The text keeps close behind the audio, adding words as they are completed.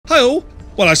Hi all!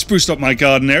 Well, I spruced up my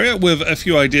garden area with a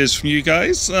few ideas from you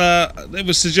guys. It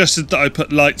was suggested that I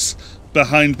put lights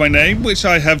behind my name, which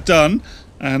I have done.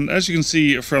 And as you can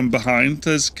see from behind,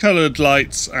 there's coloured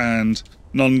lights and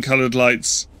non-coloured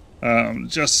lights,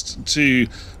 just to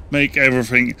make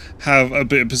everything have a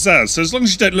bit of pizzazz. So as long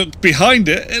as you don't look behind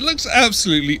it, it looks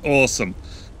absolutely awesome.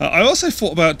 I also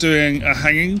thought about doing a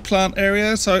hanging plant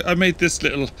area, so I made this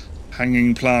little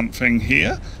hanging plant thing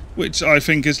here, which I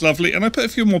think is lovely, and I put a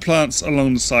few more plants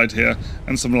along the side here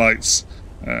and some lights,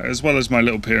 as well as my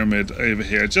little pyramid over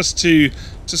here, just to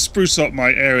spruce up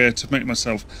my area to make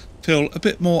myself feel a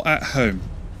bit more at home.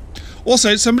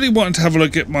 Also, somebody wanted to have a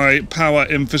look at my power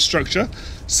infrastructure,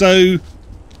 so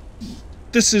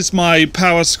this is my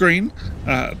power screen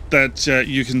that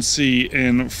you can see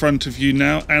in front of you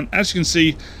now, and as you can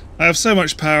see, I have so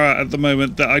much power at the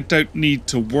moment that I don't need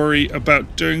to worry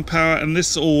about doing power, and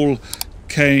this all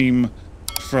came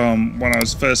from when I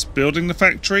was first building the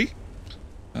factory.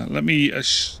 Let me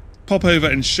pop over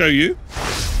and show you.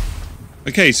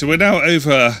 Okay, so we're now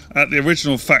over at the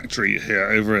original factory here,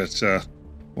 over at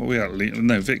what are we at?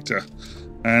 No, Victor.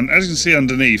 And as you can see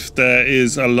underneath, there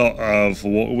is a lot of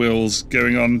water wheels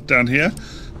going on down here,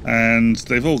 and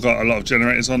they've all got a lot of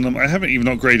generators on them. I haven't even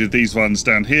upgraded these ones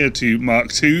down here to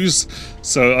Mark IIs,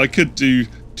 so I could do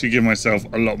to give myself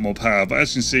a lot more power. But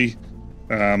as you can see,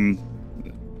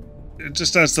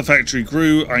 just as the factory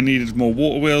grew, I needed more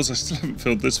water wheels. I still haven't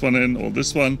filled this one in, or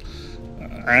this one,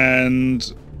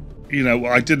 and you know,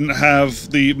 I didn't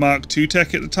have the Mark II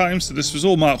tech at the time, so this was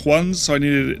all Mark I's, so I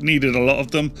needed a lot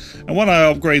of them. And when I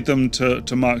upgrade them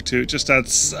to Mark II, it just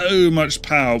adds so much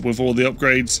power with all the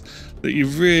upgrades that you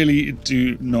really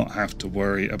do not have to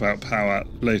worry about power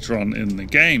later on in the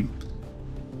game.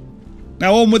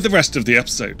 Now on with the rest of the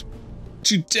episode.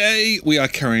 Today we are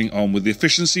carrying on with the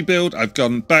efficiency build. I've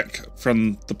gone back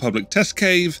from the public test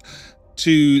cave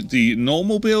to the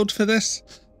normal build for this,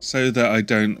 so that I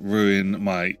don't ruin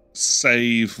my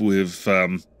save with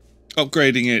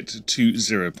upgrading it to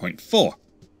 0.4.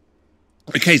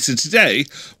 Okay, so today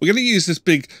we're going to use this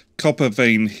big copper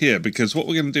vein here, because what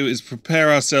we're going to do is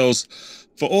prepare ourselves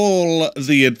for all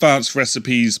the advanced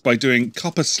recipes by doing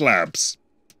copper slabs.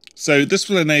 So this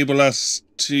will enable us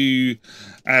to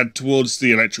add towards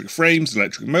the electric frames,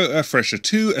 electric motor, thresher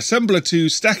 2, assembler 2,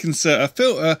 stack inserter,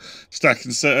 filter, stack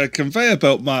inserter, conveyor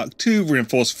belt Mark II,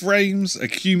 reinforced frames,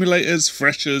 accumulators,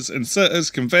 threshers,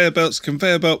 inserters, conveyor belt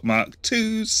Mark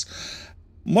IIs,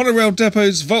 monorail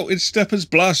depots, voltage steppers,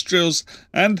 blast drills,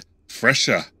 and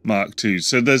thresher Mark II.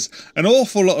 So there's an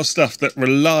awful lot of stuff that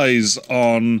relies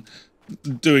on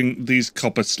doing these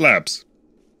copper slabs.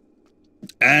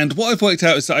 And what I've worked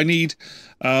out is that I need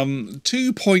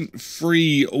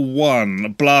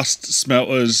 2.31 blast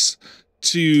smelters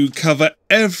to cover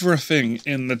everything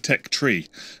in the tech tree.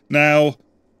 Now,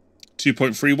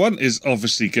 2.31 is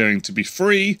obviously going to be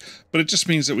free, but it just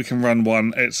means that we can run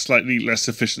one at slightly less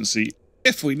efficiency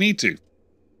if we need to.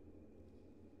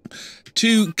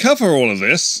 To cover all of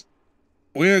this,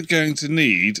 we're going to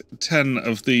need 10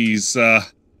 of these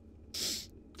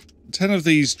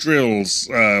drills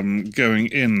going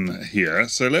in here.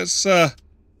 So let's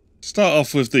start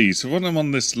off with these. So run them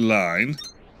on this line.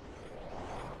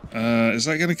 Is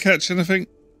that going to catch anything?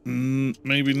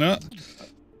 Maybe not.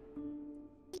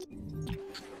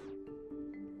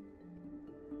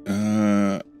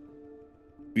 Yeah,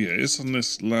 it's on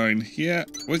this line here.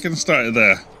 We're going to start it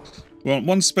there. We want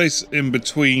one space in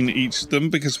between each of them,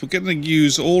 because we're going to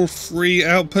use all 3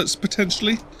 outputs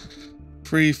potentially.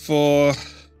 3, 4...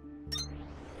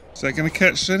 Is that going to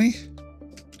catch any?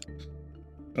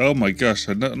 Oh my gosh,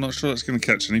 I'm not sure that's going to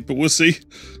catch any, but we'll see.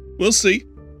 We'll see.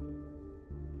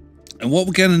 And what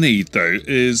we're going to need, though,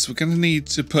 is we're going to need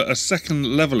to put a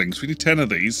second leveling. So we need 10 of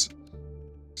these.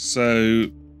 So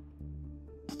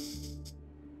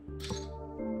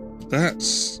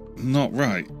that's not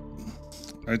right.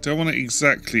 I don't want it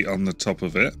exactly on the top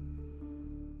of it.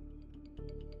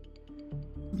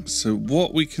 So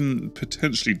what we can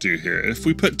potentially do here, if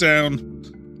we put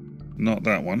down... not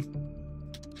that one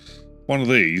of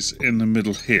these in the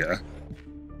middle here,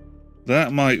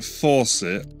 that might force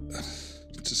it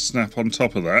to snap on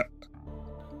top of that.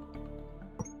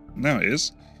 Now it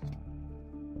is.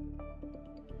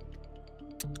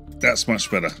 That's much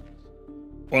better.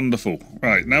 Wonderful.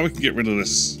 Right, now we can get rid of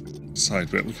this side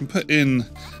bit. We can put in,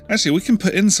 actually we can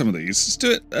put in some of these. Let's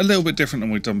do it a little bit different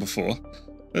than we've done before.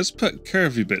 Let's put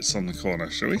curvy bits on the corner,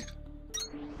 shall we?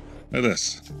 Like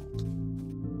this.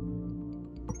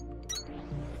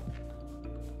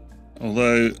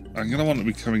 Although, I'm going to want to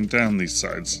be coming down these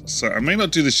sides, so I may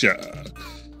not do this yet.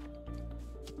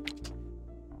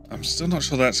 I'm still not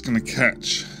sure that's going to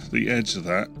catch the edge of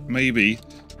that. Maybe.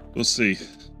 We'll see.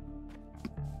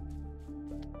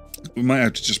 We might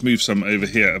have to just move some over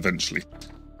here eventually.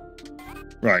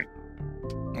 Right.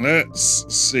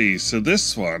 Let's see. So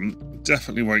this one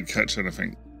definitely won't catch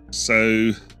anything.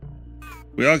 So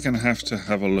we are going to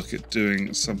have a look at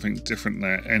doing something different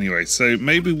there anyway. So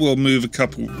maybe we'll move a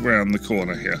couple around the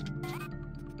corner here.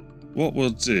 What we'll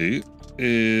do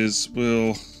is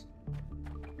we'll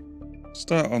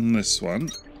start on this one.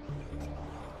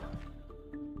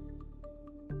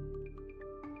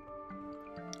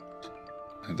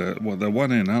 And, well, they're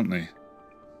one in, aren't they?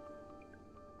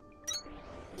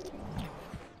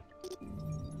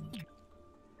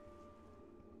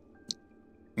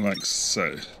 Like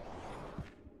so.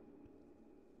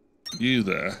 You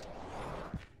there.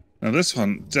 Now this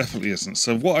one definitely isn't.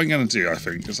 So what I'm going to do, I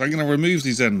think, is I'm going to remove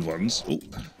these end ones. Ooh.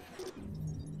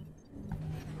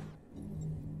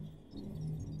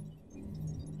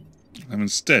 I'm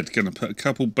instead going to put a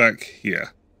couple back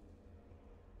here.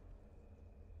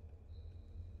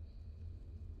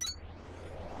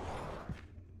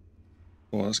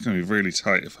 Oh, that's going to be really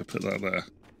tight if I put that there.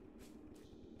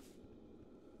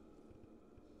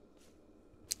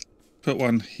 Put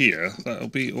one here, that'll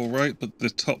be alright, but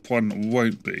the top one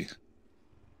won't be.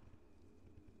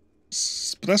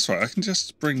 But that's right, I can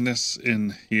just bring this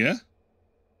in here.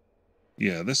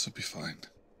 Yeah, this will be fine.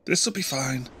 This will be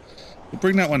fine. We'll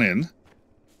bring that one in.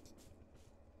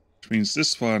 Which means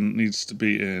this one needs to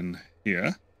be in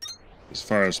here, as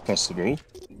far as possible.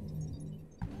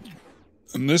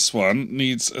 And this one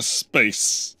needs a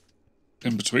space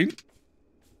in between.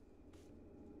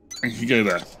 And you can go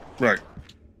there. Right.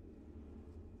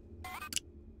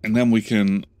 And then we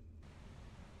can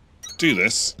do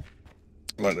this,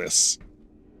 like this.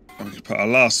 And we can put our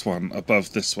last one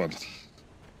above this one.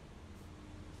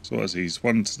 So as he's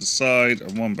one to the side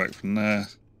and one back from there.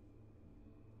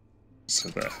 So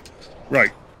there.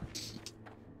 Right.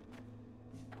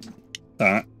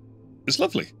 That is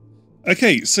lovely.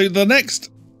 Okay, so the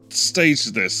next stage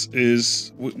of this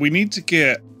is we need to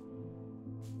get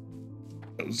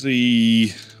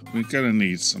the... We're going to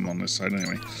need some on this side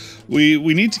anyway.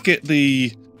 We need to get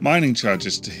the mining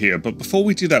charges to here, but before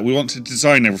we do that, we want to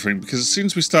design everything, because as soon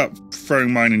as we start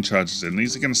throwing mining charges in,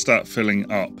 these are going to start filling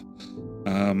up.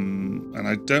 And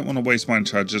I don't want to waste mining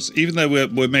charges, even though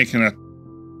we're making I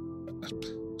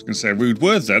was going to say a rude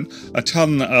word then, a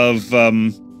ton of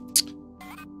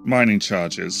mining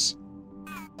charges.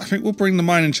 I think we'll bring the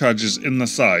mining charges in the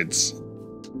sides.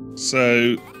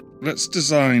 So let's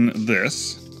design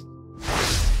this.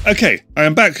 Okay, I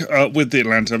am back with the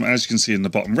Atlantum. As you can see in the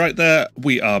bottom right there,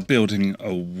 we are building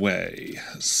away.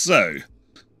 So,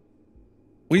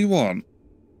 we want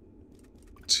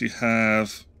to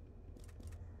have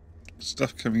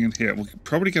stuff coming in here. We're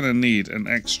probably going to need an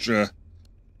extra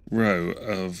row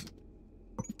of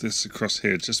this across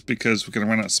here, just because we're going to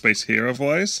run out of space here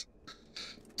otherwise.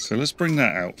 So let's bring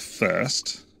that out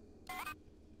first.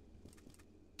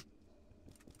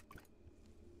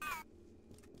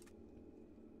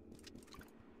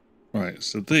 Right,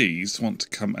 so these want to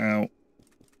come out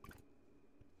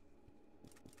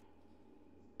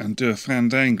and do a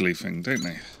fandangly thing, don't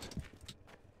they?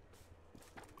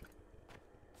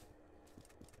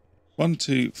 1,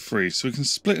 2, 3. So we can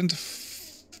split into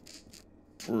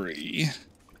 3.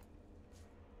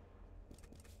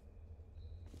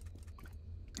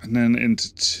 And then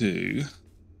into 2.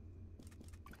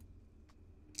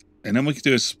 And then we can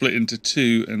do a split into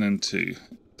 2 and then 2.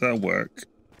 That'll work.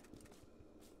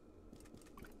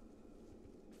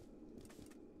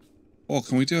 Or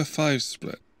can we do a 5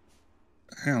 split?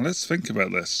 Hang on, let's think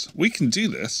about this. We can do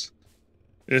this.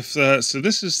 If so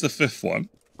this is the 5th one.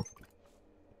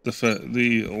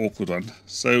 The awkward one.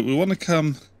 So we want to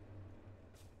come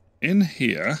in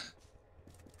here.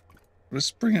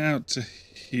 Let's bring it out to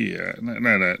here.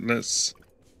 No, let's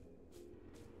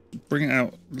bring it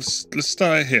out. Let's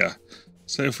start here.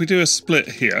 So if we do a split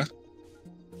here.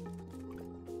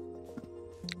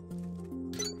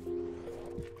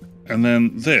 And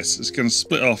then this is going to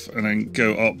split off and then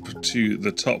go up to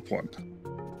the top one.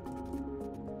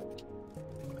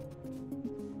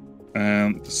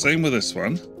 And the same with this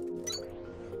one.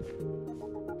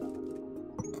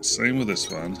 Same with this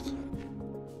one.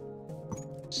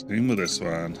 Same with this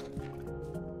one.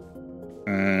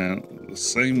 And the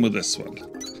same with this one.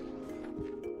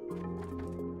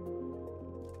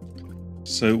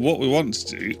 So what we want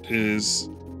to do is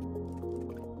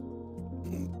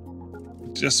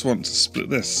just want to split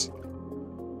this.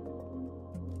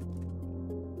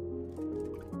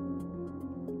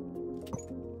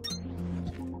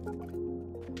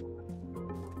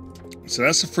 So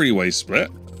that's a 3-way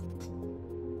split.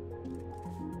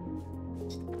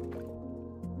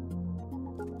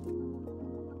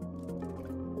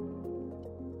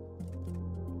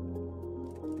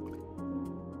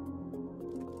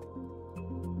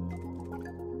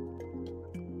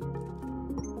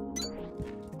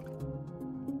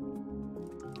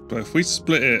 But if we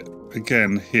split it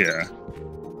again here,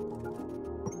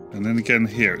 and then again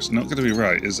here, it's not going to be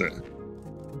right, is it?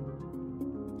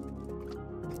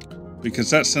 Because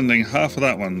that's sending half of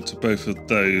that one to both of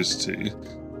those two.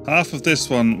 Half of this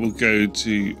one will go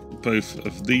to both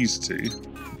of these two.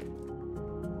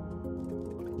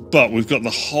 But we've got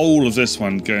the whole of this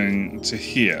one going to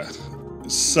here.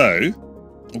 So,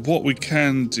 what we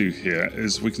can do here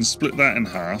is we can split that in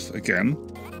half again.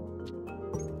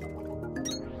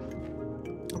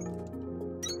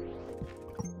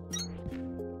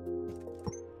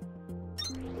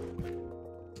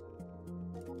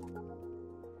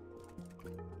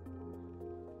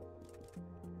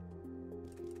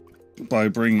 By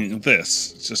bringing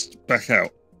this just back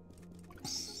out.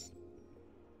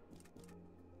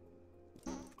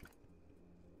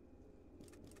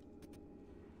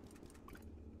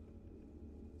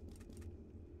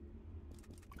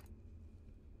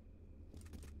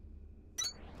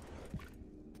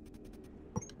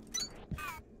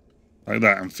 Like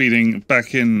that, I'm feeding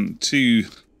back into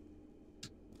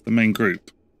the main group.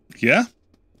 Yeah?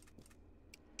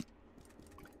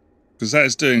 Because that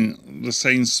is doing the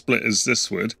same split as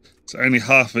this would. So only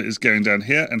half of it is going down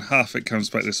here and half of it comes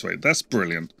back this way. That's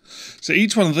brilliant. So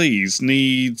each one of these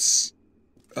needs...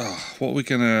 Oh, what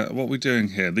are we doing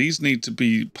here? These need to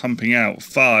be pumping out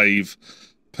 5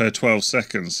 per 12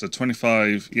 seconds. So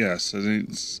 25, yeah, so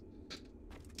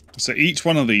each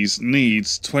one of these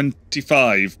needs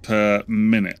 25 per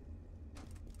minute.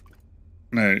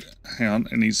 No, hang on,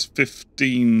 it needs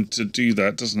 15 to do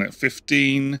that, doesn't it?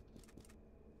 15...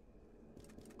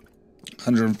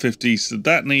 150, so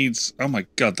that needs, oh my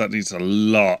god, that needs a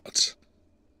lot.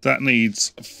 That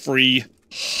needs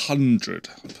 300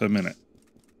 per minute.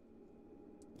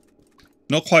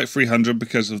 Not quite 300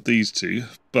 because of these two,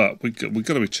 but we've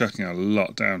got to be chucking a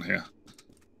lot down here.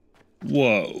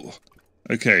 Whoa.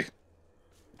 Okay.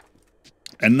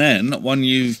 And then, when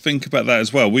you think about that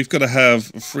as well, we've got to have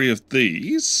 3 of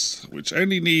these, which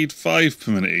only need 5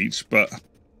 per minute each, but,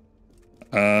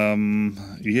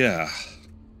 yeah.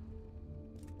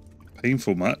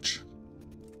 Painful much.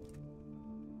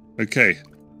 Okay,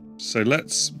 so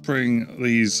let's bring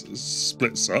these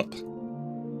splits up.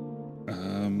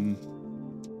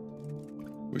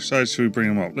 Which side should we bring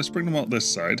them up? Let's bring them up this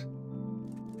side.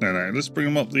 No, let's bring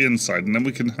them up the inside, and then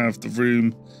we can have the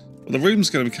room. Well, the room's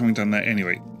going to be coming down there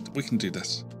anyway. We can do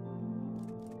this.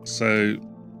 So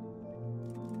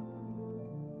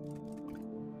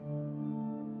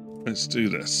let's do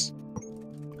this.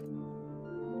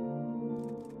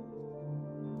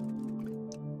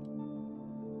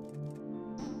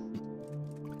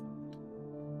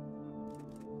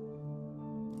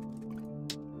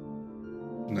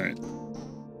 No.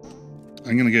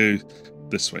 I'm going to go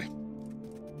this way.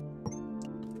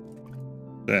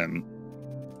 Then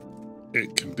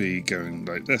it can be going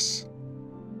like this.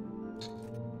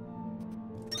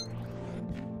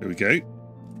 There we go.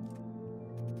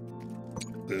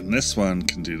 Then this one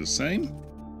can do the same.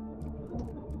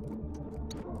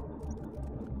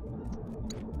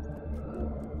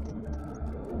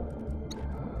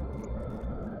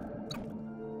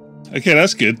 Okay,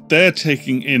 that's good. They're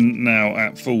taking in now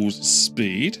at full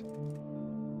speed.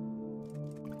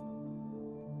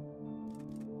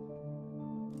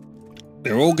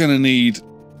 They're all going to need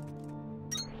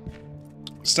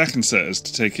stack inserters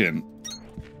to take in.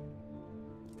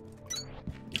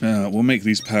 We'll make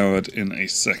these powered in a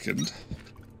second.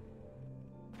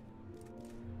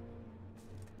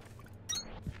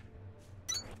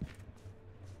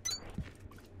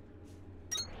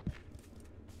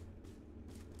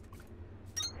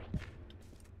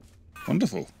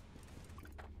 Wonderful.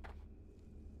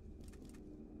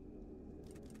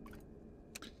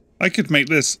 I could make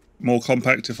this more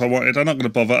compact if I wanted. I'm not going to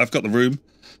bother. I've got the room,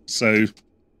 so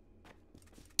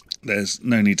there's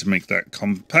no need to make that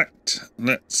compact.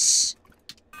 Let's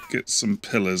get some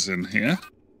pillars in here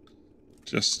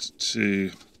just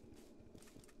to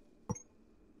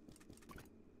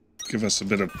give us a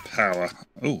bit of power.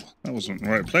 Oh, that wasn't the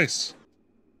right place.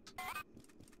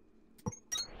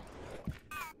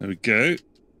 There we go.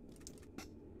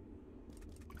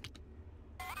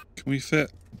 Can we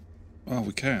fit? Oh,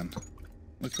 we can.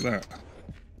 Look at that.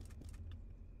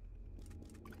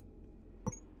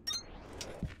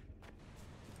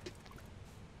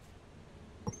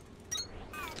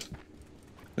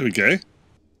 There we go.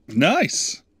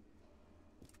 Nice.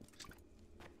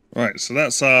 Right, so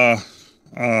that's our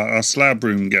slab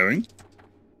room going,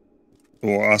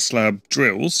 or our slab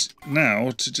drills.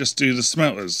 Now to just do the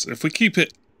smelters. If we keep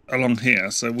it along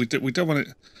here, so we don't want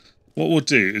it. What we'll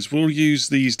do is we'll use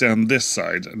these down this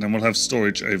side, and then we'll have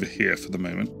storage over here for the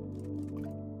moment,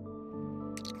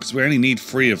 because we only need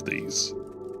 3 of these.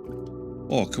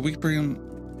 Or could we bring them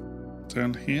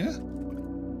down here?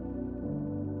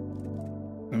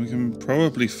 And we can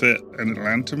probably fit a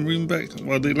lantern room back.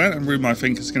 Well, the lantern room I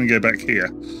think is going to go back here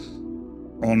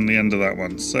on the end of that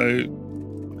one. So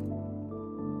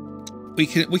we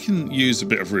can use a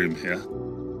bit of room here.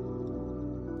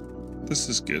 This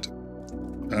is good.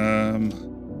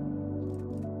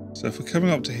 So if we're coming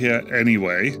up to here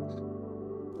anyway,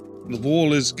 the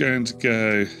wall is going to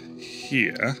go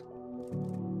here.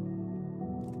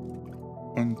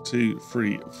 1, 2,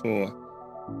 3, 4.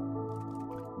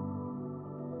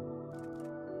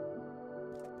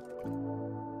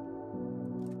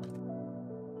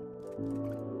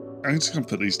 I'm just going to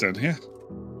put these down here.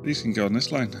 These can go on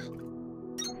this line.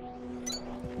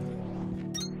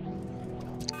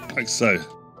 Like so.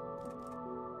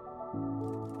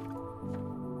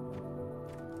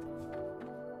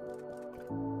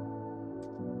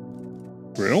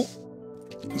 Brill.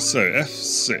 So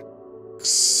F6.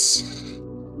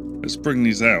 Let's bring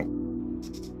these out.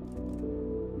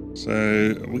 So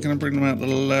we're going to bring them out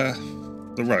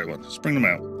the right one. Let's bring them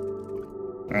out.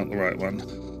 Out the right one.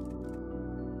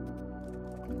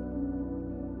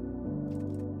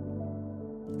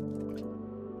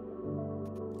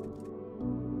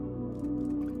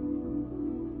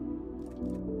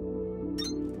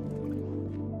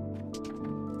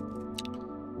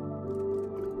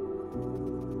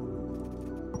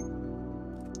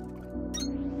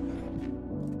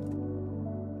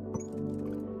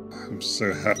 I'm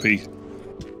so happy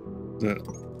that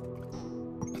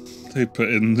they put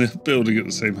in the building at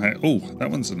the same height. Oh,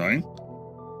 that one's annoying.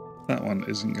 That one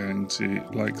isn't going to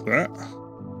like that.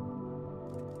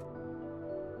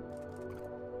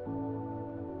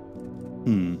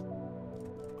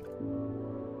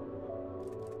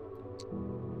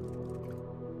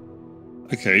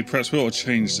 Okay, perhaps we ought to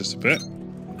change this a bit.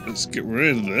 Let's get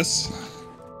rid of this.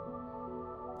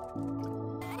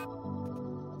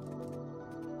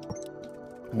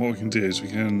 What we can do is we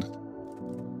can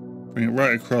bring it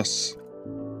right across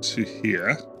to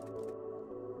here,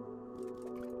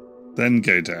 then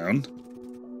go down,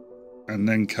 and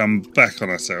then come back on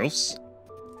ourselves,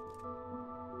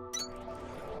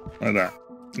 like that.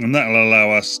 And that'll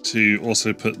allow us to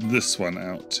also put this one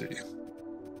out too.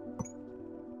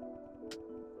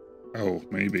 Oh,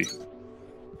 maybe.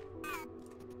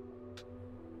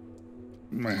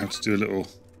 Might have to do a little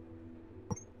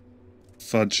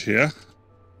fudge here.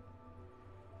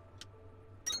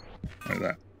 Like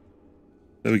that.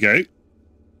 There we go.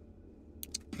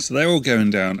 So they're all going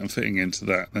down and fitting into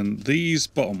that. And these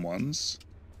bottom ones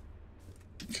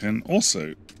can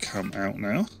also come out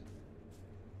now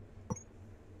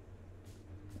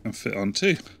and fit on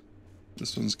too.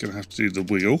 This one's going to have to do the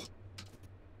wheel.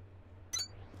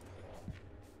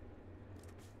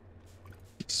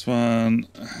 This one,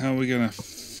 how are we going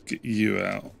to get you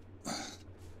out?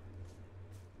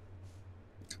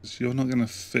 Because you're not going to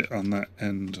fit on that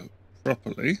end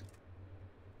properly.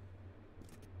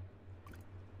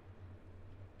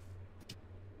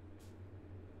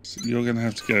 So you're going to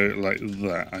have to go like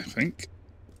that, I think.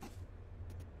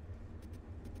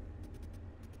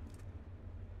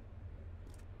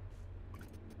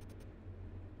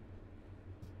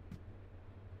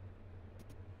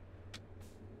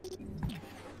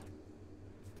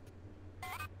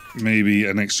 Maybe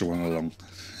an extra one along.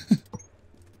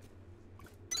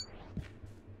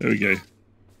 There we go.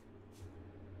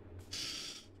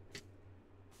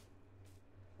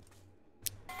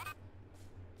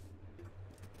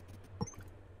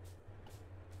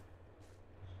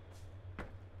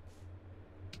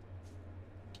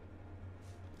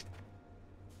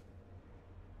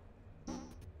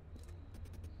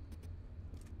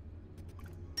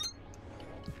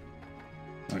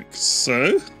 Like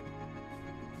so.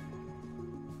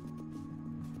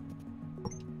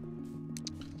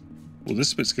 Well,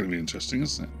 this bit's going to be interesting,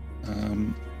 isn't it?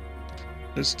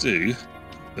 Let's do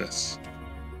this.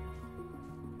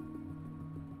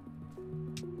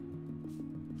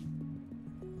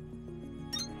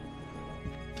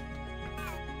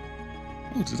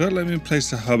 Oh, did that let me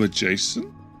place a hub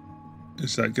adjacent?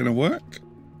 Is that going to work?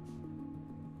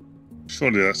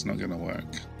 Surely that's not going to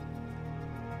work.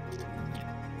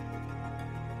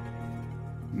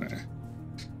 No.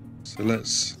 So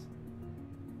let's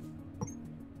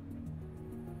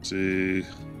do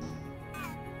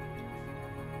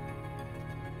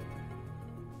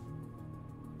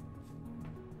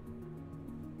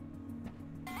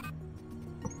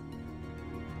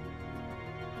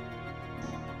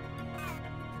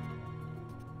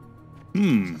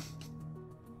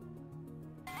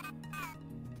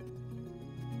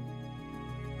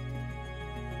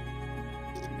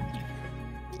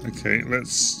Okay,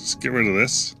 let's get rid of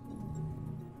this.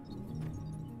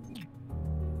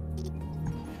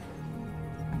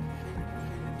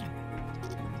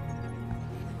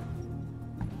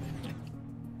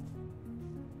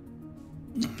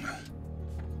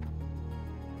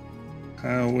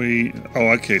 How we... Oh,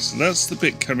 okay, so that's the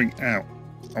bit coming out.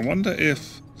 I wonder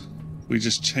if we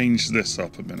just change this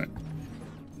up a minute.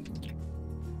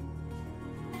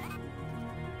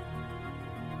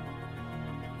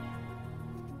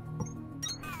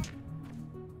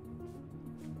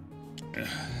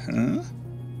 Huh?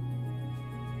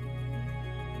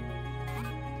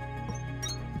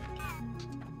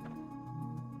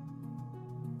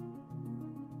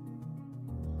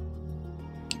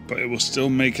 But it will still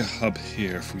make a hub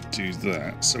here if we do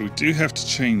that. So we do have to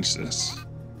change this.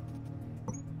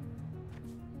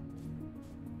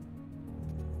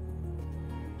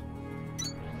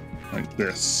 Like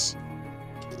this.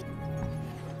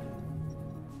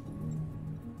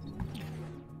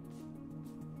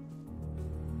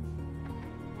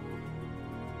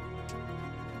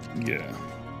 Yeah.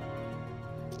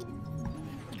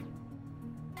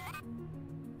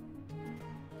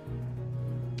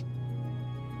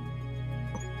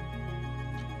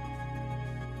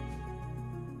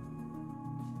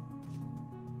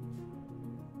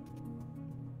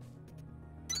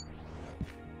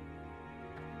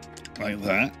 Like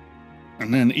that.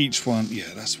 And then each one, yeah,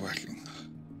 that's working.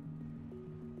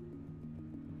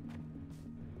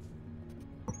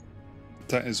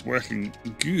 That is working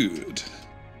good.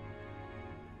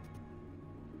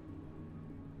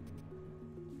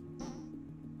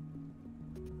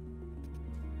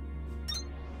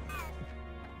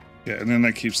 Yeah, and then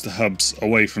that keeps the hubs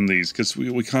away from these, because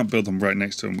we can't build them right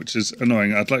next to them, which is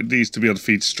annoying. I'd like these to be able to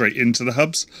feed straight into the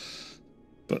hubs,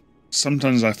 but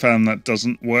sometimes I found that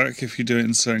doesn't work if you do it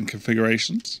in certain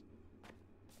configurations.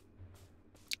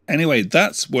 Anyway,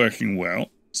 that's working well,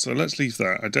 so let's leave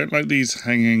that. I don't like these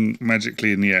hanging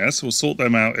magically in the air, so we'll sort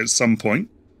them out at some point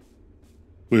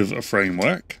with a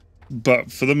framework.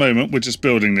 But for the moment, we're just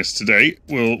building this today.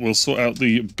 We'll sort out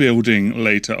the building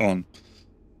later on.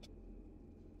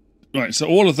 Right, so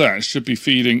all of that should be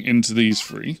feeding into these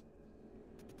three,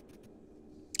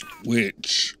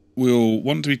 which will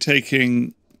want to be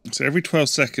taking, so every 12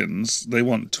 seconds, they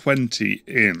want 20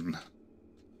 in.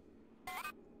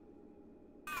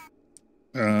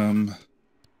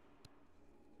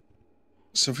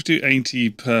 So if we do 80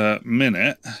 per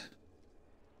minute,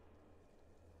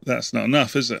 that's not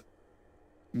enough, is it?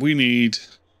 We need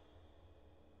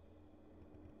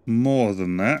more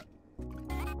than that.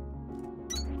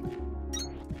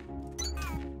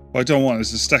 What I don't want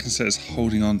is the stacking set is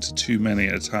holding on to too many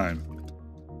at a time.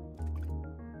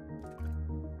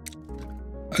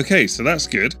 Okay, so that's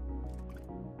good.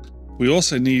 We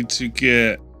also need to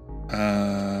get...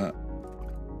 oh,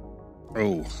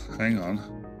 hang on.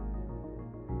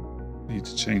 Need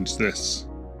to change this.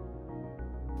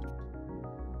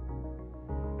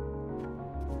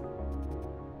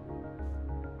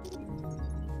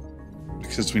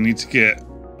 Because we need to get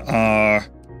our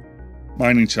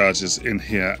mining charges in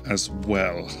here as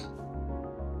well.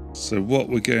 So what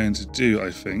we're going to do,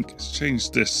 I think, is change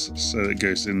this so it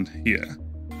goes in here.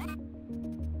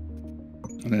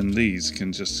 And then these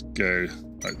can just go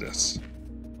like this.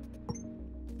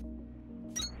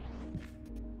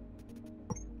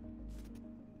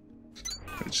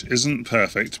 Which isn't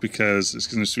perfect because it's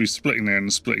going to be splitting there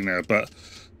and splitting there, but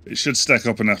it should stack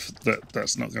up enough that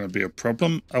that's not going to be a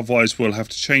problem. Otherwise, we'll have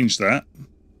to change that.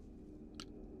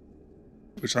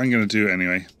 Which I'm going to do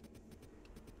anyway.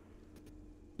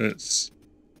 Let's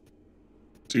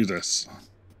do this.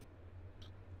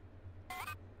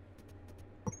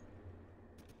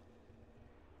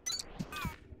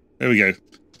 There we go.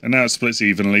 And now it splits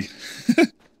evenly.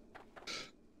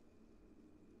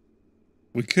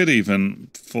 We could even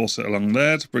force it along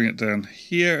there to bring it down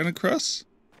here and across.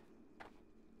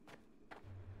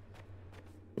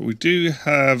 But we do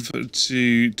have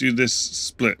to do this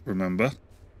split, remember?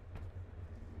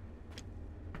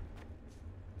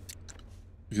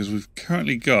 Because we've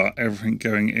currently got everything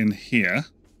going in here.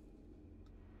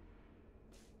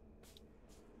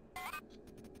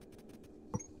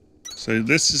 So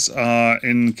this is our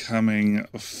incoming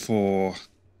for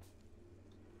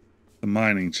the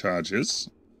mining charges.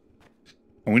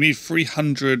 And we need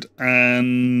 300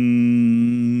 and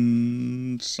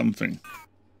something.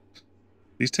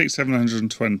 These take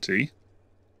 720.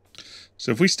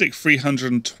 So if we stick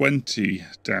 320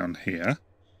 down here,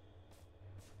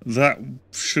 that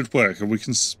should work, and we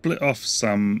can split off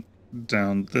some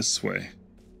down this way.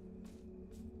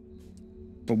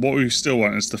 But what we still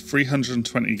want is the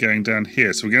 320 going down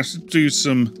here. So we're going to have to do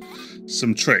some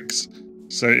tricks.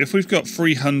 So if we've got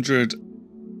 300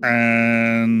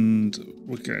 and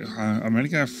I'm only going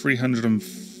to have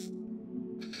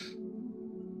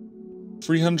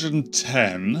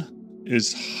 310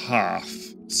 is half.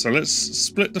 So let's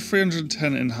split the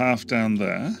 310 in half down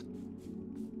there.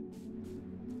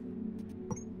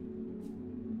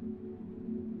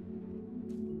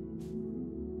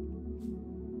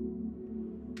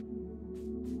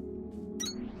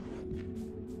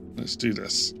 Let's do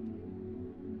this.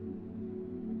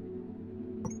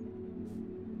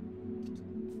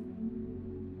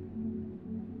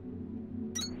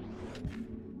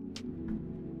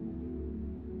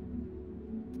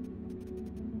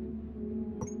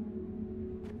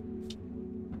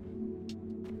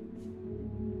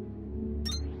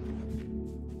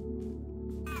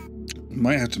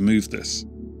 Might have to move this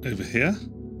over here.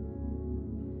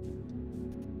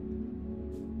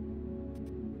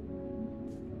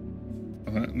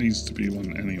 Well, that needs to be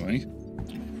one anyway.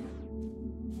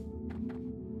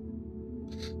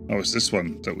 Oh, it's this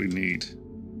one that we need.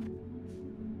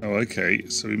 Oh, okay.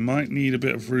 So we might need a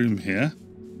bit of room here.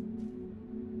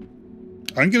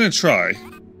 I'm going to try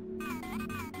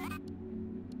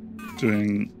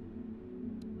doing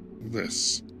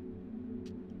this.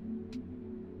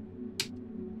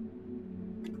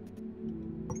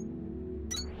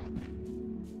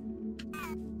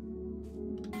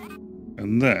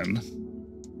 And then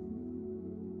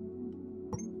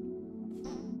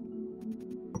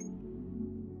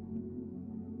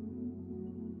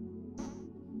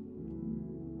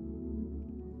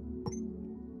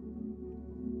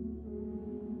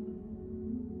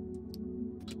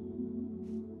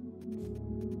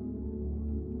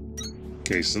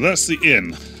okay, so that's the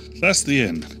in. That's the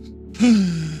in.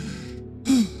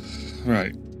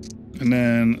 Right. And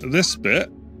then this bit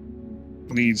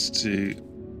needs to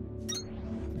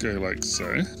go like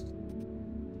so.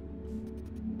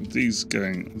 These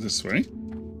going this way.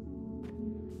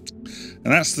 And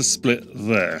that's the split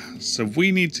there. So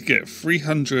we need to get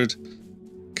 300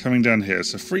 coming down here.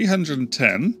 So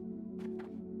 310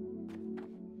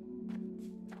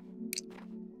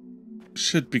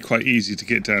 should be quite easy to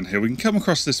get down here. We can come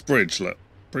across this bridge, look.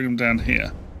 Bring them down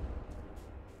here.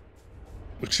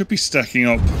 We should be stacking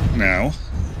up now.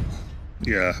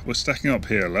 Yeah, we're stacking up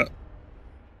here, look.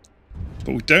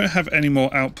 But we don't have any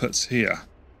more outputs here.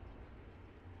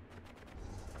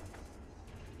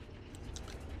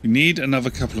 We need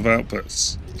another couple of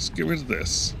outputs. Let's get rid of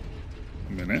this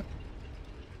a minute.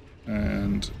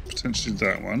 And potentially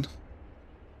that one.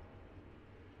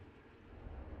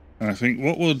 And I think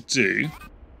what we'll do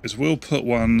is we'll put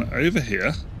one over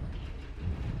here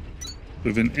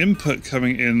with an input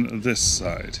coming in this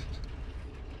side.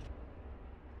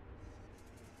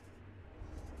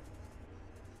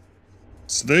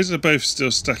 So those are both still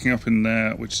stacking up in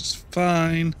there, which is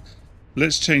fine.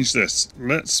 Let's change this.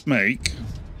 Let's make...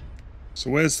 So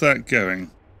where's that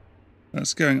going?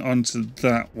 That's going onto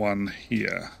that one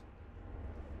here.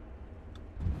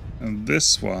 And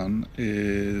this one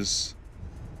is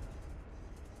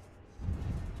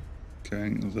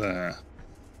going there.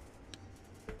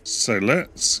 So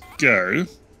let's go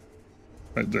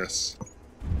like this.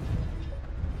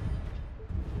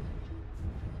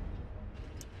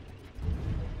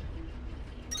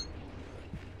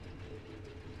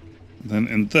 Then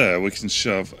in there we can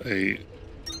shove a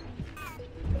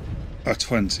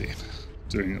 20,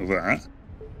 doing that.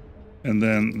 And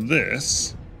then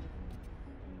this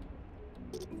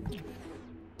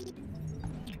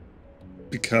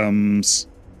becomes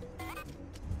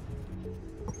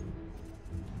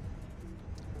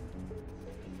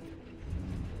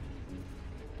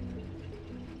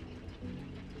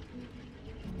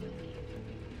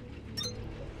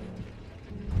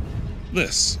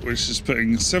this, which is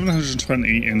putting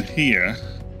 720 in here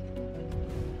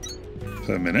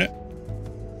per minute,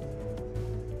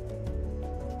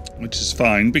 which is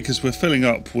fine because we're filling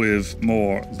up with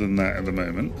more than that at the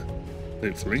moment,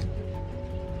 hopefully.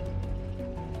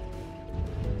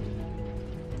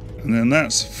 And then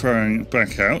that's throwing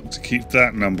back out to keep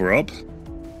that number up.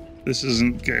 This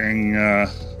isn't getting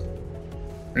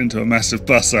into a massive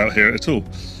bus out here at all.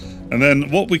 And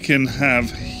then what we can have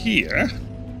here,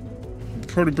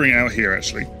 probably bring it out here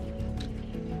actually,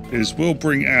 is we'll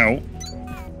bring out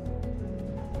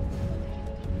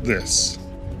this.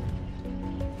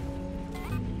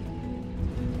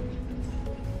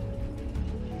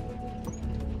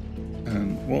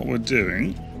 And what we're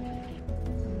doing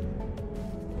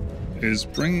is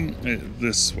bring it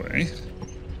this way.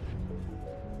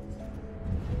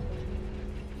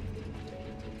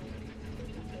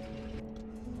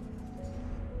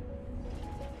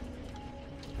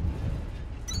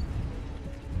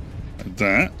 Like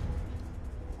that.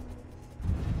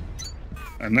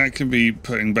 And that can be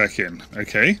putting back in,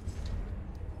 okay?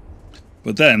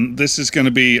 But then this is going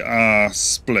to be our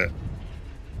split.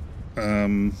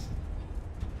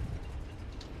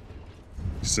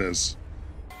 He says.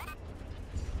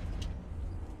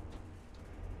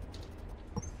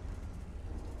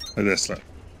 Like this, look.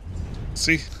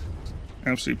 See?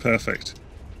 Absolutely perfect.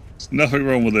 There's nothing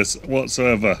wrong with this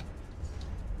whatsoever.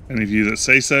 Any of you that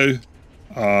say so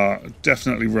are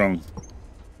definitely wrong.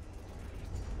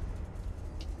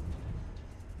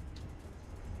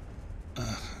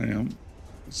 Hang on.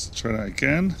 Let's try that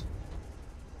again.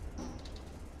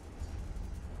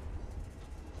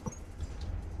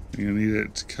 You need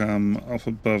it to come up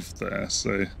above there,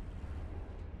 so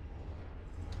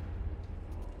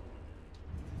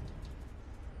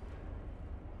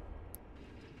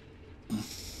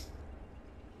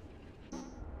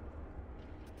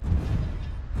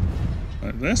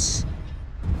like this,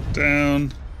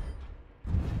 down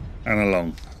and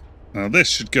along. Now this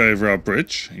should go over our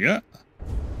bridge, yeah.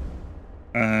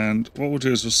 And what we'll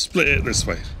do is we'll split it this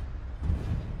way.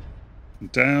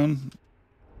 Down,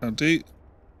 that'll do.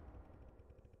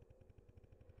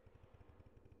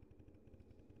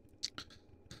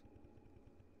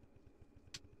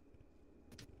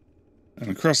 And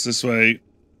across this way.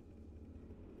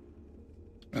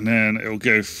 And then it'll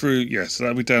go through, yeah, so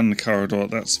that'll be down the corridor,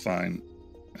 that's fine.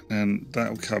 And then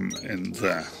that'll come in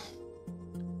there.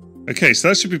 Okay, so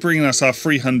that should be bringing us our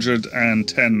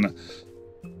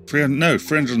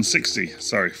 360,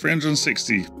 sorry,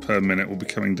 360 per minute will be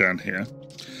coming down here.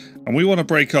 And we want to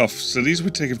break off, so these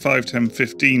will be taking 5, 10,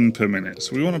 15 per minute.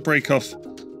 So we want to break off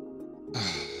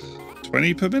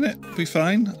 20 per minute, be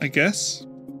fine, I guess.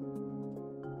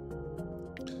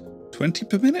 20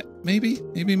 per minute, maybe.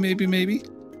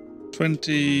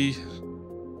 20.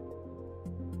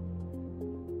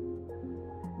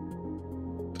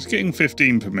 Just getting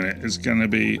 15 per minute is going to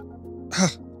be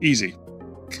easy.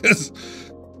 Because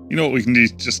you know what we can do?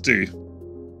 Just do.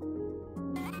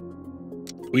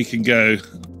 We can go.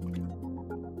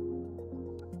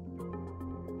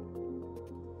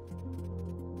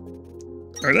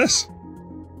 Like this.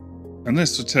 And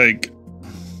this will take.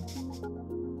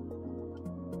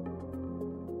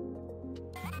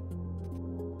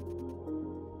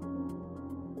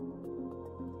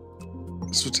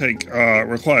 This will take our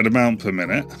required amount per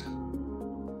minute.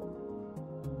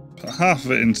 Put half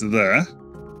of it into there.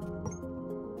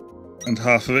 And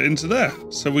half of it into there.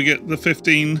 So we get the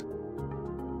 15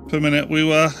 per minute we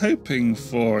were hoping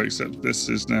for, except this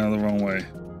is now the wrong way.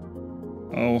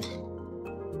 Oh.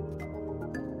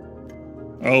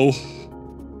 I'm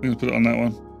going to put it on that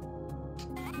one.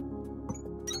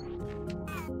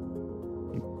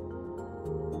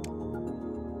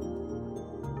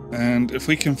 And if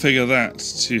we configure that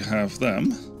to have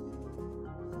them,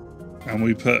 and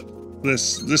we put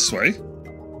this way,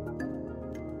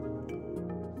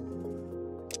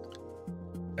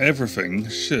 everything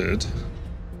should,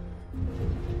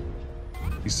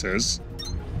 he says,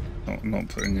 not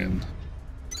putting in.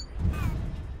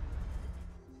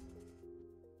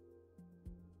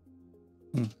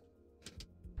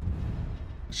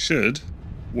 Should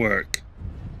work.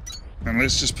 And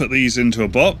let's just put these into a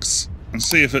box and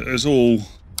see if it is all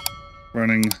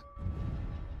running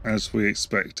as we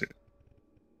expect it.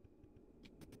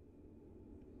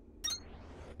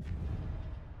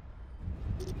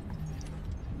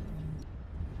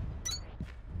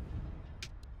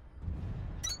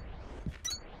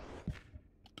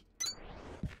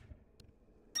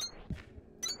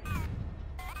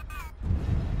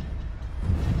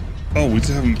 Oh, we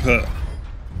haven't put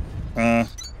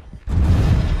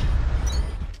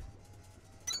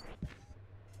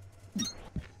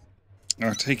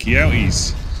our takey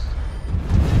outies.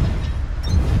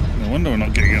 No wonder we're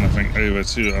not getting anything over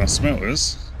to our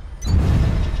smelters.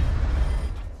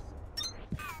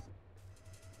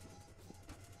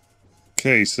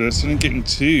 Okay, so that's only getting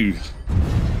 2.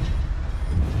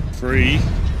 3.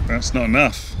 That's not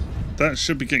enough. That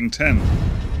should be getting 10.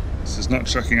 This is not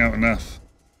chucking out enough.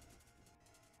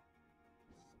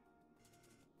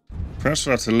 Perhaps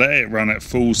we'll have to let it run at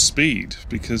full speed,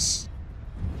 because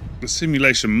the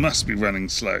simulation must be running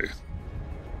slow.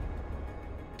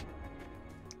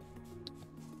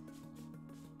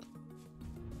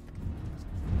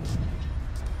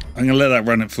 I'm going to let that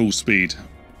run at full speed.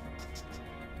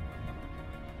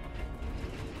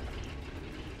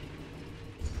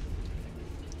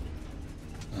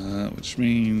 which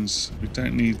means we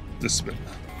don't need this bit.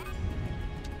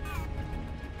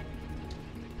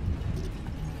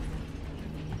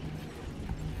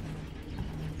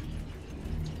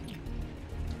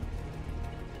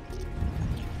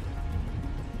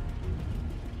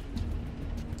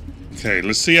 Okay,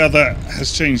 let's see how that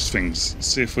has changed things.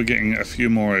 See if we're getting a few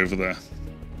more over there.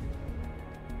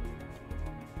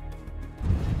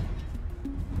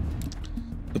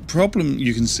 The problem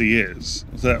you can see is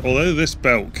that although this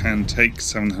belt can take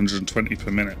 720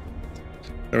 per minute,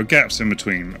 there are gaps in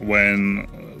between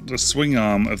when the swing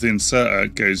arm of the inserter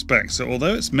goes back. So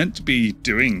although it's meant to be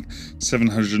doing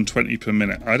 720 per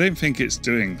minute, I don't think it's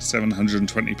doing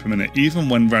 720 per minute, even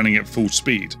when running at full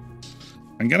speed.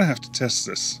 I'm going to have to test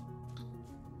this.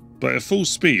 But at full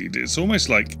speed, it's almost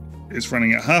like it's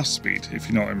running at half speed, if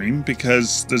you know what I mean,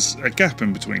 because there's a gap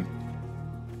in between.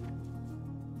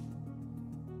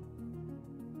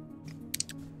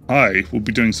 I will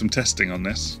be doing some testing on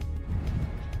this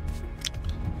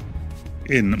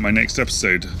in my next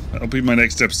episode. That'll be my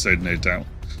next episode, no doubt.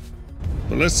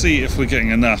 But let's see if we're getting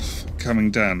enough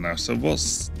coming down now. So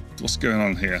what's going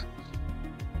on here?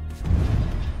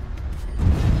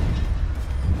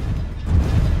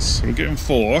 So we're getting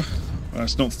 4.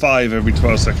 That's not 5 every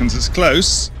 12 seconds. It's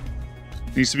close.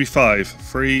 Needs to be 5.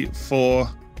 3, 4,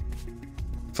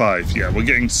 5. Yeah, we're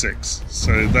getting 6.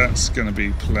 So that's going to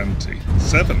be plenty.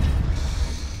 7.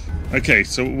 Okay,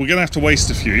 so we're going to have to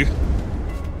waste a few,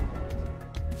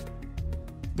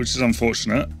 which is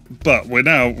unfortunate. But we're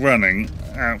now running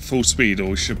at full speed, or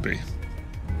we should be.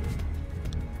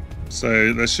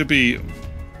 So there should be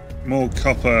more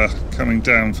copper coming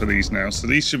down for these now. So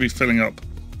these should be filling up.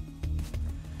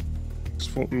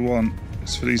 What we want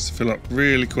is for these to fill up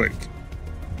really quick.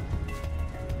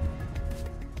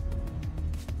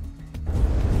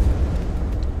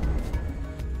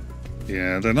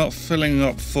 Yeah, they're not filling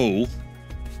up full.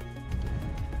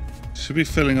 Should be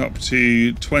filling up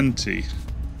to 20.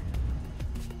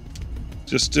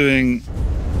 Just doing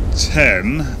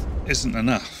 10 isn't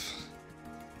enough.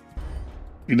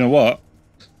 You know what?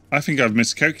 I think I've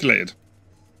miscalculated.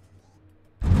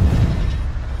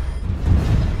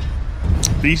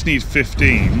 These need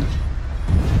 15.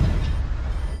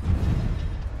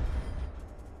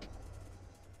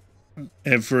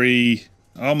 Every...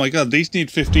 Oh my god, these need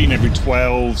 15 every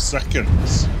 12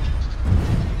 seconds.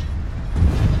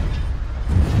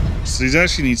 So these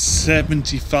actually need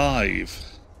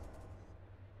 75.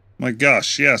 My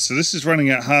gosh, yeah, so this is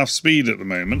running at half speed at the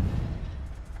moment.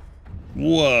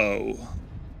 Whoa.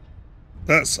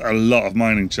 That's a lot of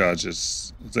mining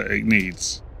charges that it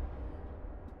needs.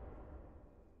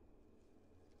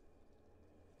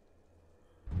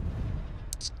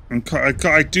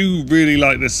 I do really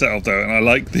like this setup though, and I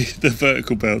like the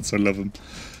vertical belts. I love them.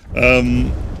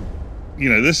 You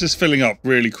know, this is filling up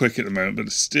really quick at the moment, but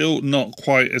it's still not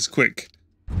quite as quick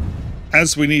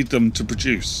as we need them to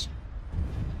produce.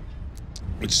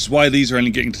 Which is why these are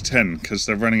only getting to 10, because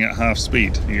they're running at half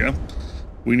speed. Yeah,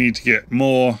 we need to get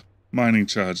more mining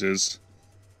charges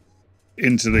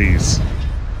into these.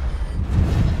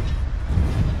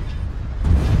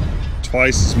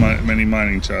 Twice as many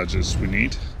mining charges we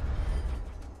need.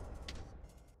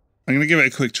 I'm going to give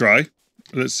it a quick try.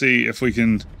 Let's see if we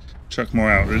can chuck more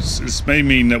out. This may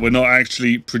mean that we're not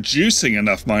actually producing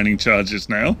enough mining charges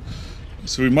now.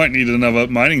 So we might need another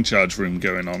mining charge room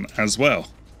going on as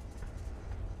well.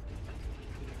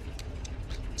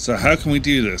 So how can we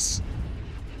do this?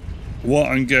 What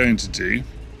I'm going to do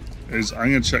is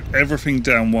I'm going to chuck everything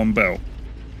down one belt.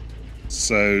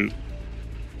 So...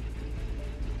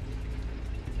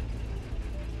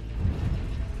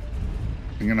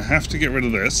 I'm going to have to get rid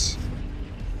of this.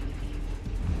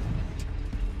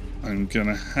 I'm going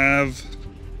to have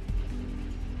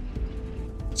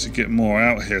to get more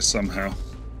out here somehow.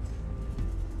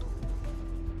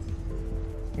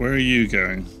 Where are you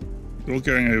going? You're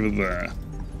going over there.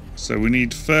 So we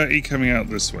need 30 coming out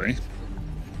this way.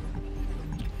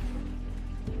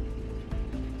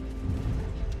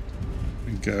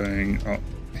 And going up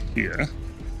here.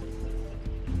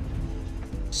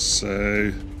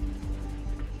 So...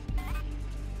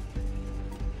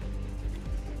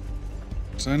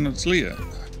 So not delete it.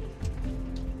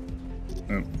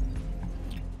 Oh.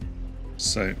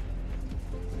 So.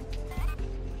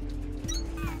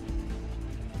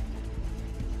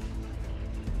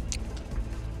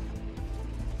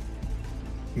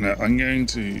 No, I'm going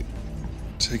to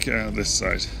take it out this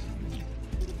side.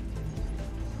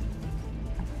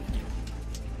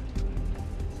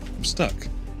 I'm stuck.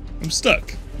 I'm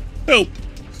stuck. Help!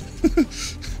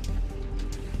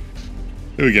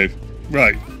 Here we go.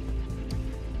 Right.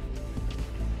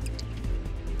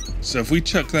 So if we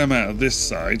chuck them out of this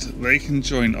side, they can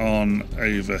join on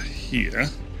over here.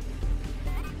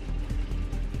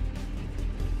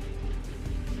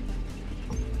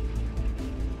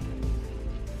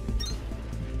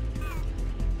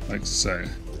 Like so.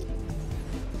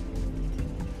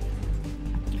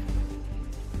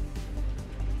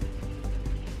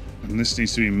 And this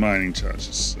needs to be mining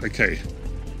charges. Okay.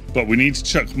 But we need to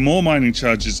chuck more mining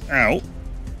charges out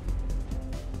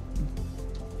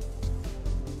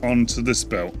onto this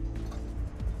belt.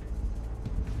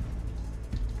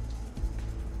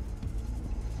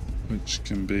 Which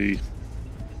can be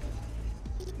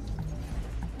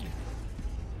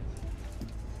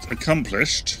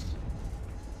accomplished.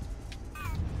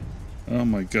 Oh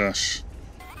my gosh.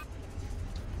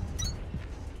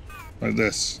 Like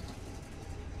this.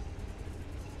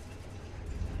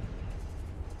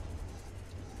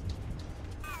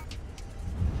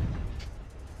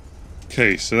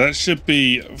 Okay, so that should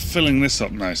be filling this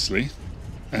up nicely.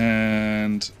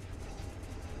 And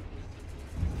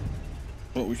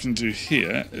what we can do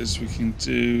here is we can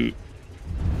do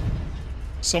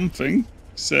something,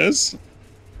 says.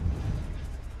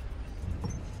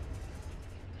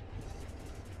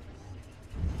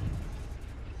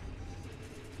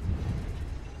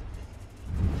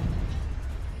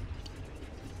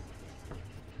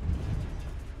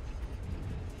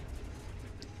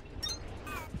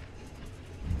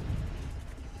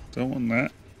 Don't want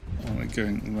that. I want it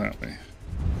going that way.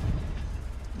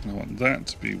 I want that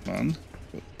to be one,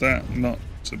 but that not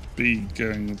to be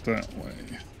going that way.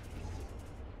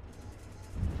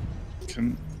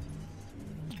 Can...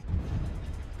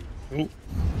 Oh,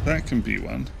 that can be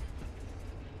one.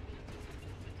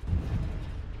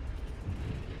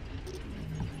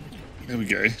 There we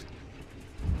go.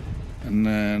 And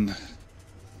then...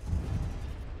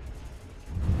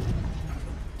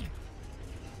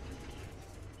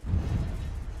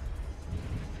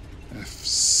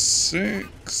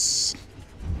 F6.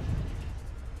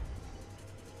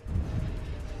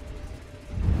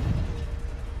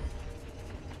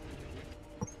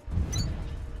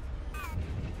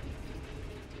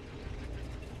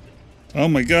 Oh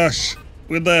my gosh,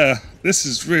 we're there. This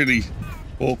is really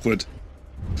awkward.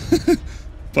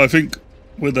 But I think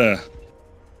we're there.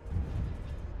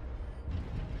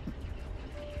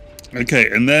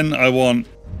 Okay, and then I want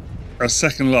a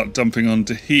second lot dumping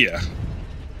onto here,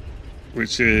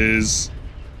 which is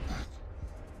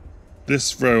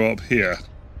this row up here.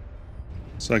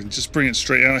 So I can just bring it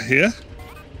straight out here.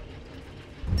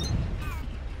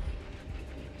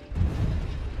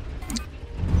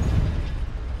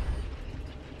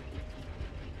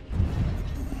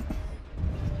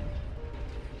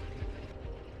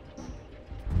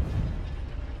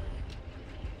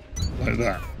 Like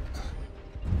that.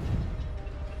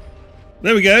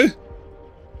 There we go.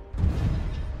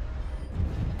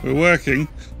 We're working,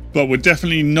 but we're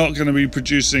definitely not going to be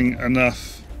producing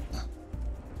enough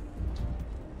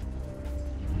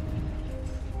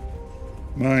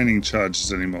mining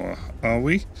charges anymore, are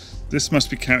we? This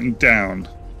must be counting down.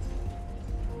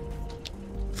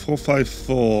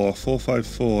 454,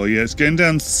 454. Yeah, it's going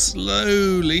down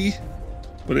slowly,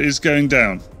 but it is going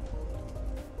down.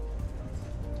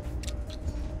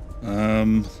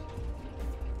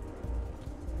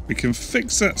 We can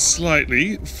fix that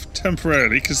slightly,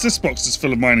 temporarily, because this box is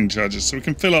full of mining charges, so we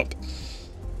can fill up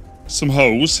some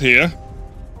holes here.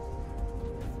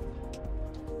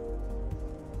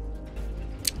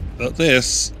 But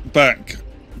this back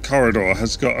corridor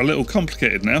has got a little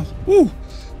complicated now. Woo!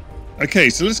 Okay,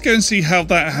 so let's go and see how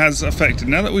that has affected.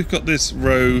 Now that we've got this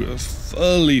row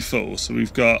fully full, so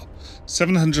we've got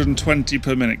 720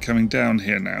 per minute coming down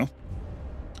here now.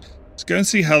 Let's go and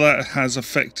see how that has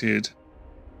affected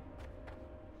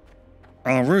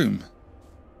our room.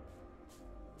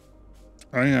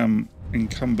 I am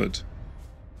encumbered.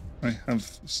 I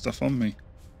have stuff on me.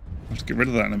 I'll have to get rid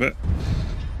of that in a bit.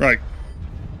 Right.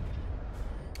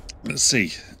 Let's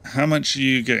see. How much are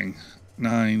you getting?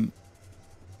 9,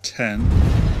 10.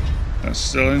 That's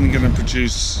still only going to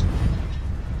produce...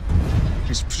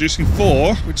 It's producing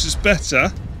 4, which is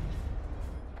better.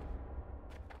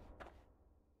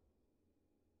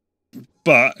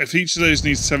 But if each of those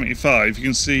needs 75, you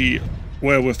can see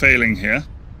where we're failing here.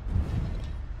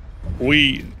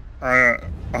 We are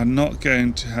not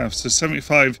going to have... So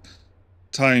 75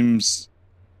 times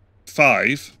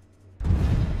 5.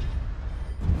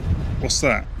 What's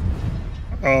that?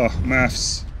 Oh,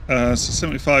 maths. So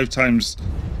 75 times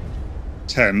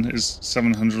 10 is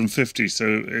 750.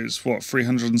 So it's what,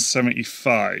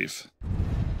 375.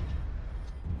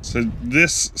 So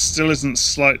this still isn't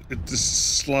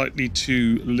slightly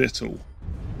too little.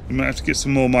 We might have to get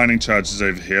some more mining charges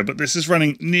over here, but this is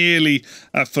running nearly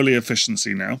at fully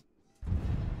efficiency now.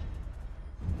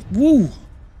 Woo!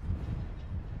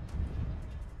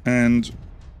 And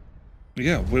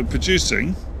yeah, we're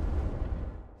producing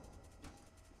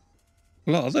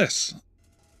a lot of this.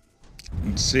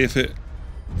 Let's see if it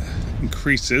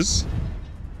increases.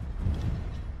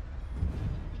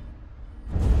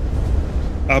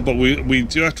 But we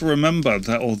do have to remember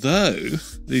that although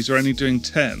these are only doing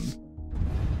 10,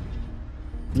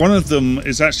 one of them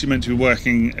is actually meant to be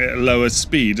working at a lower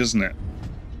speed, isn't it?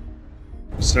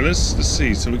 So let's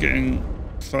see. So we're getting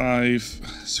 5.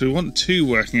 So we want 2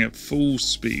 working at full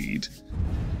speed,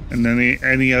 and then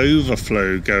any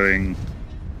overflow going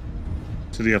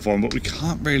to the other one. But we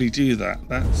can't really do that.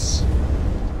 That's...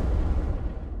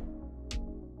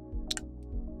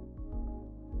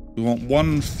 We want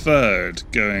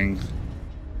 1/3 going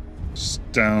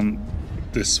down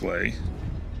this way.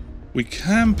 We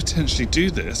can potentially do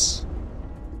this.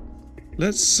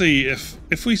 Let's see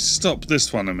if we stop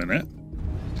this one a minute.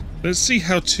 Let's see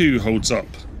how 2 holds up.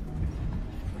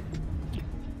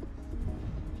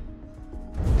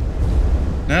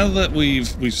 Now that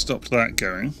we've stopped that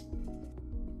going.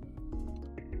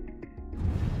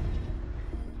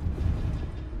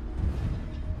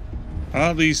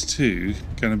 Are these 2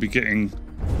 going to be getting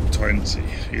 20?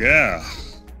 Yeah.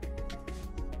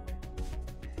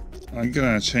 I'm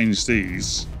going to change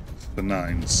these for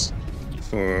 9s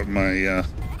for my...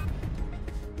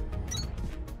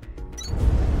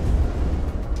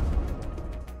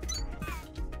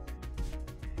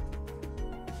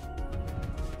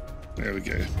 There we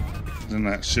go. Then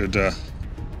that should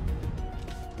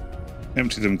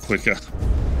empty them quicker.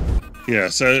 Yeah,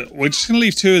 so we're just going to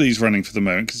leave 2 of these running for the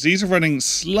moment, because these are running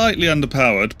slightly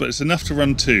underpowered, but it's enough to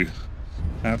run 2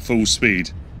 at full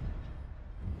speed.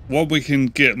 When we can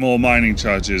get more mining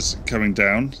charges coming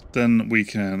down, then we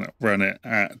can run it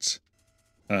at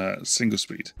single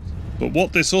speed. But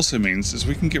what this also means is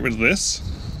we can get rid of this.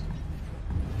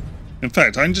 In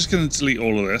fact, I'm just going to delete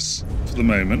all of this for the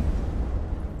moment,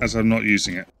 as I'm not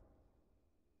using it.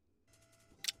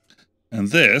 And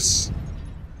this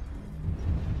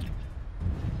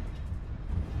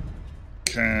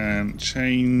can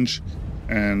change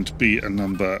and be a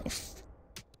number,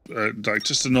 like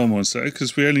just a normal one, so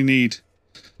because we only need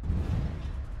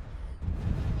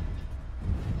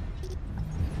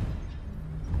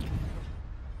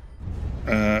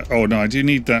oh no, I do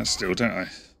need that still, don't I?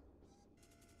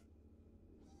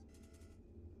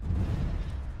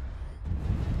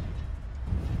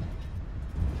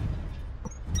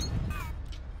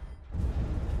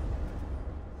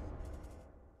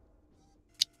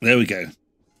 There we go.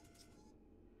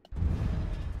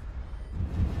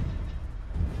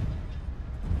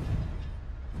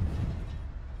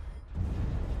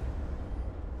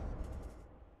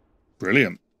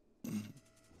 Brilliant.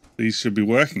 These should be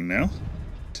working now.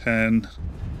 10.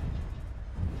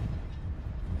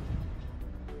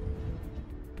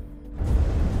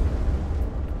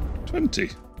 20.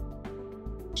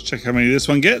 Let's check how many this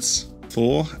one gets.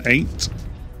 4, 8,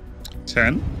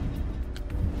 10,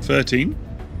 13,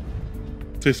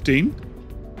 15,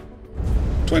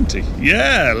 20.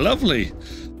 Yeah, lovely.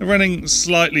 They're running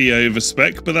slightly over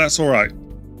spec, but that's alright,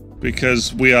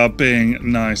 because we are being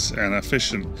nice and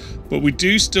efficient. But we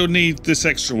do still need this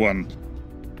extra one.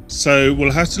 So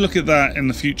we'll have to look at that in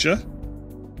the future.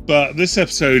 But this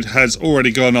episode has already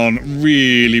gone on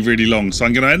really, really long. So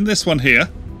I'm going to end this one here.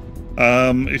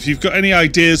 If you've got any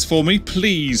ideas for me,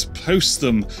 please post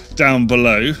them down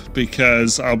below,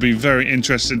 because I'll be very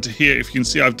interested to hear if you can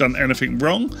see I've done anything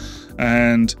wrong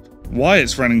and why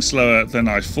it's running slower than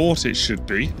I thought it should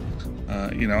be.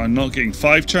 You know, I'm not getting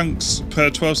 5 chunks per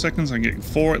 12 seconds, I'm getting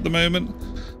 4 at the moment,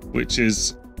 which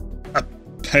is a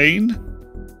pain,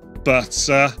 but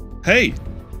hey,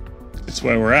 it's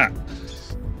where we're at.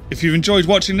 If you've enjoyed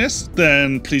watching this,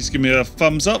 then please give me a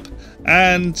thumbs up,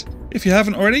 and if you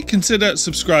haven't already, consider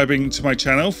subscribing to my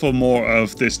channel for more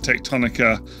of this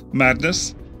Techtonica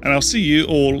madness, and I'll see you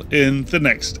all in the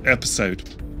next episode.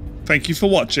 Thank you for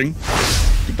watching.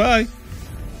 Goodbye.